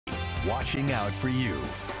watching out for you.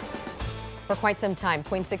 For quite some time,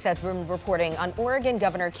 Point 6 has been reporting on Oregon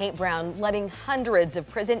Governor Kate Brown letting hundreds of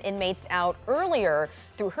prison inmates out earlier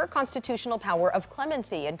through her constitutional power of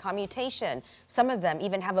clemency and commutation. Some of them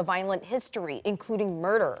even have a violent history, including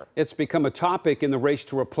murder. It's become a topic in the race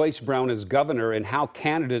to replace Brown as governor and how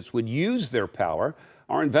candidates would use their power.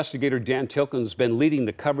 Our investigator Dan Tilkin's been leading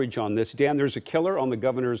the coverage on this. Dan, there's a killer on the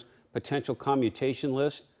governor's potential commutation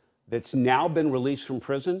list that's now been released from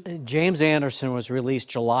prison. James Anderson was released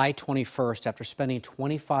July 21st after spending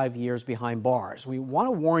 25 years behind bars. We want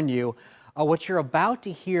to warn you, what you're about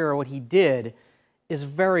to hear, what he did, is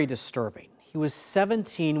very disturbing. He was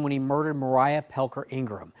 17 when he murdered Mariah Pelker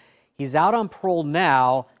Ingram. He's out on parole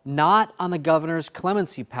now, not on the governor's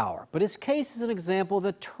clemency power. But his case is an example of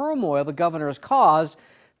the turmoil the governor has caused,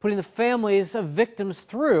 putting the families of victims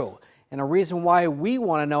through. And a reason why we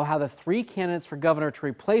want to know how the three candidates for governor to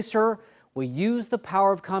replace her will use the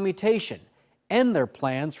power of commutation and their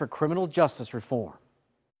plans for criminal justice reform.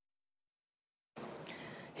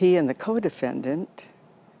 He and the co-defendant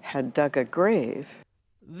had dug a grave.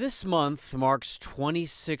 This month marks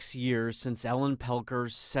 26 years since Ellen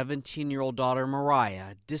Pelker's 17-year-old daughter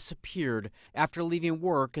Mariah disappeared after leaving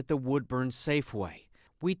work at the Woodburn Safeway.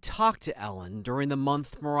 We talked to Ellen during the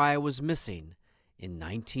month Mariah was missing in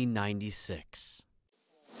 1996.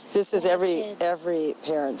 This is every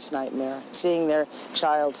parent's nightmare, seeing their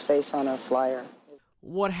child's face on a flyer.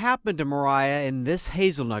 What happened to Mariah in this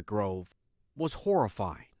hazelnut grove was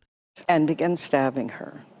horrifying. And began stabbing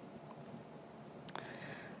her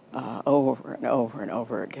over and over and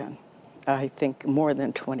over again. I think more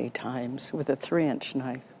than 20 times with a 3-inch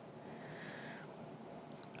knife.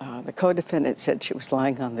 The co-defendant said she was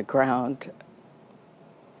lying on the ground,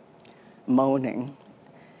 moaning.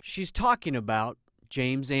 She's talking about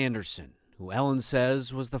James Anderson, who Ellen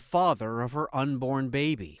says was the father of her unborn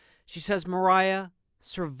baby. She says Mariah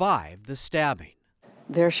survived the stabbing.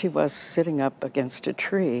 There she was sitting up against a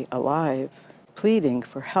tree, alive, pleading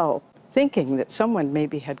for help, thinking that someone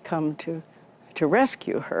maybe had come to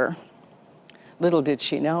rescue her. Little did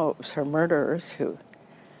she know it was her murderers who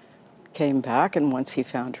came back, and once he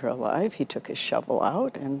found her alive, he took his shovel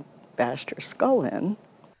out and bashed her skull in.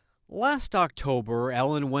 Last October,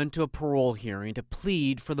 Ellen went to a parole hearing to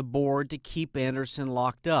plead for the board to keep Anderson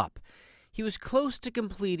locked up. He was close to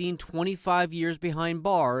completing 25 years behind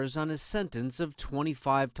bars on his sentence of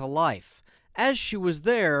 25 to life. As she was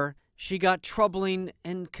there, she got troubling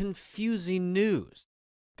and confusing news.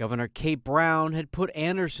 Governor Kate Brown had put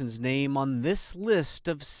Anderson's name on this list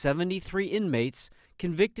of 73 inmates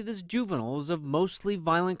convicted as juveniles of mostly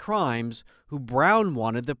violent crimes who Brown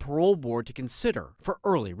wanted the parole board to consider for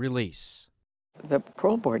early release. The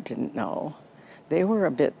parole board didn't know. They were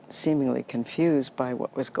a bit seemingly confused by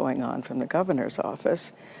what was going on from the governor's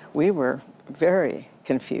office. We were very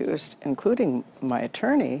confused, including my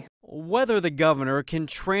attorney. Whether the governor can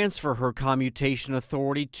transfer her commutation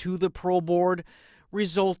authority to the parole board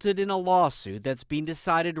resulted in a lawsuit that's being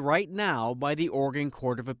decided right now by the Oregon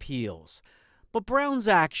Court of Appeals. But Brown's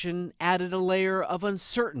action added a layer of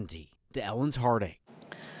uncertainty to Ellen's heartache.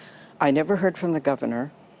 I never heard from the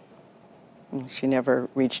governor. She never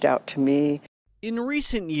reached out to me. In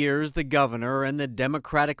recent years, the governor and the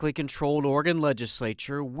democratically controlled Oregon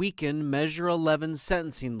legislature weakened Measure 11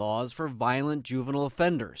 sentencing laws for violent juvenile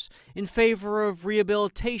offenders in favor of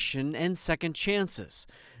rehabilitation and second chances,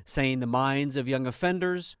 saying the minds of young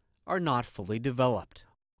offenders are not fully developed.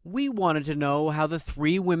 We wanted to know how the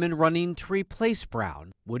three women running to replace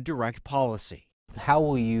Brown would direct policy. How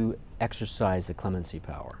will you exercise the clemency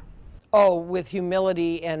power? Oh, with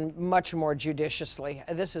humility and much more judiciously.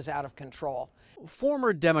 This is out of control.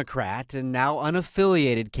 Former Democrat and now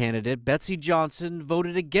unaffiliated candidate Betsy Johnson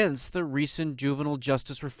voted against the recent juvenile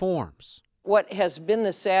justice reforms. What has been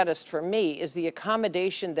the saddest for me is the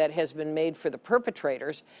accommodation that has been made for the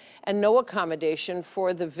perpetrators and no accommodation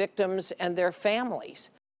for the victims and their families.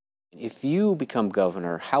 If you become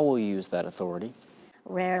governor, how will you use that authority?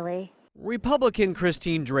 Rarely. Republican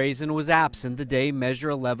Christine Drazen was absent the day Measure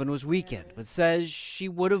 11 was weakened, but says she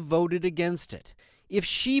would have voted against it. If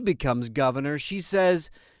she becomes governor, she says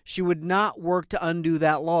she would not work to undo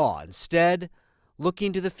that law, instead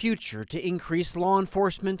looking to the future to increase law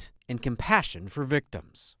enforcement and compassion for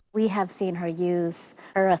victims. We have seen her use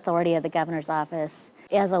her authority of the governor's office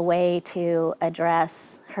as a way to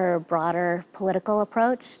address her broader political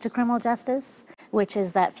approach to criminal justice, which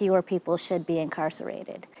is that fewer people should be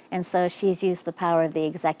incarcerated. And so she's used the power of the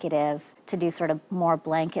executive to do sort of more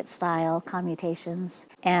blanket style commutations.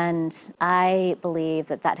 And I believe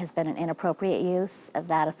that that has been an inappropriate use of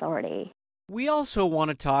that authority. We also want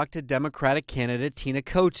to talk to Democratic candidate Tina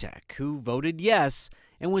Kotek, who voted yes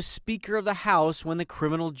and was Speaker of the House when the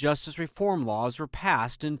criminal justice reform laws were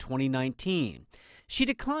passed in 2019. She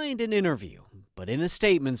declined an interview, but in a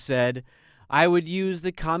statement said, "I would use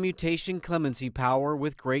the commutation clemency power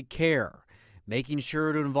with great care, making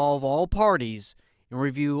sure to involve all parties and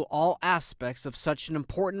review all aspects of such an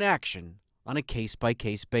important action on a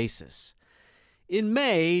case-by-case basis." In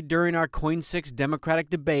May, during our Coin 6 Democratic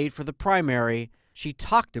debate for the primary, she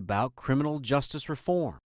talked about criminal justice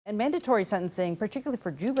reform. And mandatory sentencing, particularly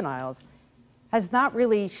for juveniles, has not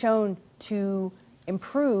really shown to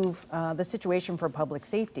improve the situation for public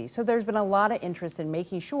safety. So there's been a lot of interest in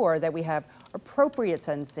making sure that we have appropriate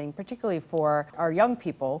sentencing, particularly for our young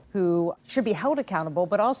people who should be held accountable,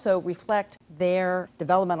 but also reflect their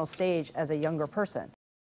developmental stage as a younger person.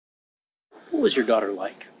 What was your daughter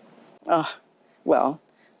like? Well,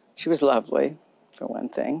 she was lovely, for one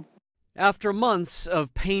thing. After months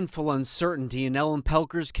of painful uncertainty in Ellen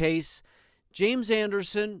Pelker's case, James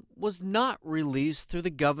Anderson was not released through the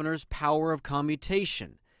governor's power of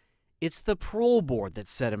commutation. It's the parole board that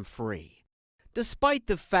set him free. Despite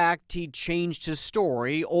the fact he'd changed his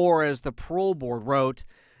story, or as the parole board wrote,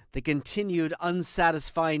 the continued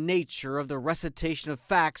unsatisfying nature of the recitation of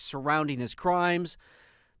facts surrounding his crimes,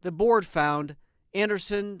 the board found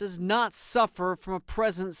Anderson does not suffer from a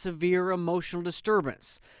present severe emotional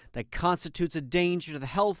disturbance that constitutes a danger to the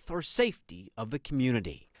health or safety of the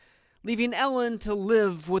community, leaving Ellen to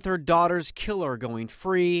live with her daughter's killer going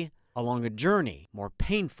free along a journey more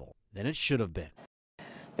painful than it should have been.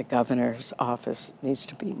 The governor's office needs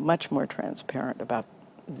to be much more transparent about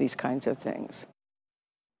these kinds of things.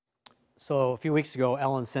 So a few weeks ago,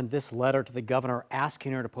 Ellen sent this letter to the governor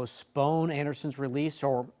asking her to postpone Anderson's release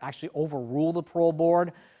or actually overrule the parole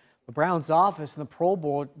board. The Brown's office and the parole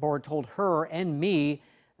board told her and me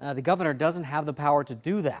the governor doesn't have the power to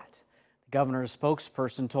do that. The governor's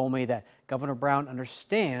spokesperson told me that Governor Brown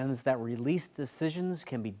understands that release decisions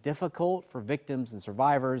can be difficult for victims and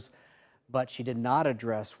survivors, but she did not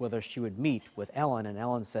address whether she would meet with Ellen, and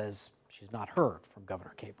Ellen says she's not heard from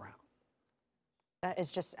Governor Kate Brown. That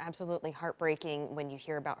is just absolutely heartbreaking when you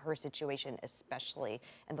hear about her situation, especially,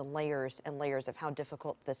 and the layers and layers of how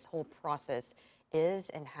difficult this whole process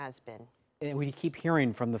is and has been. And we keep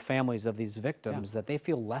hearing from the families of these victims that they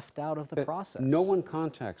feel left out of the process. No one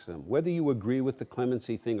contacts them, whether you agree with the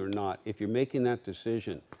clemency thing or not. If you're making that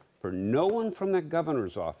decision, for no one from that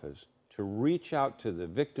governor's office to reach out to the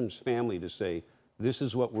victim's family to say, this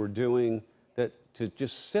is what we're doing, that to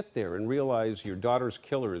just sit there and realize your daughter's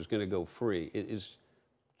killer is going to go free, it is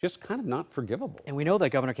just kind of not forgivable. And we know that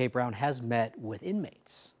Governor Kate Brown has met with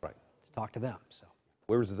inmates to talk to them. So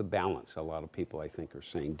where's the balance? A lot of people, I think, are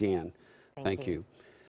saying. Dan, thank you.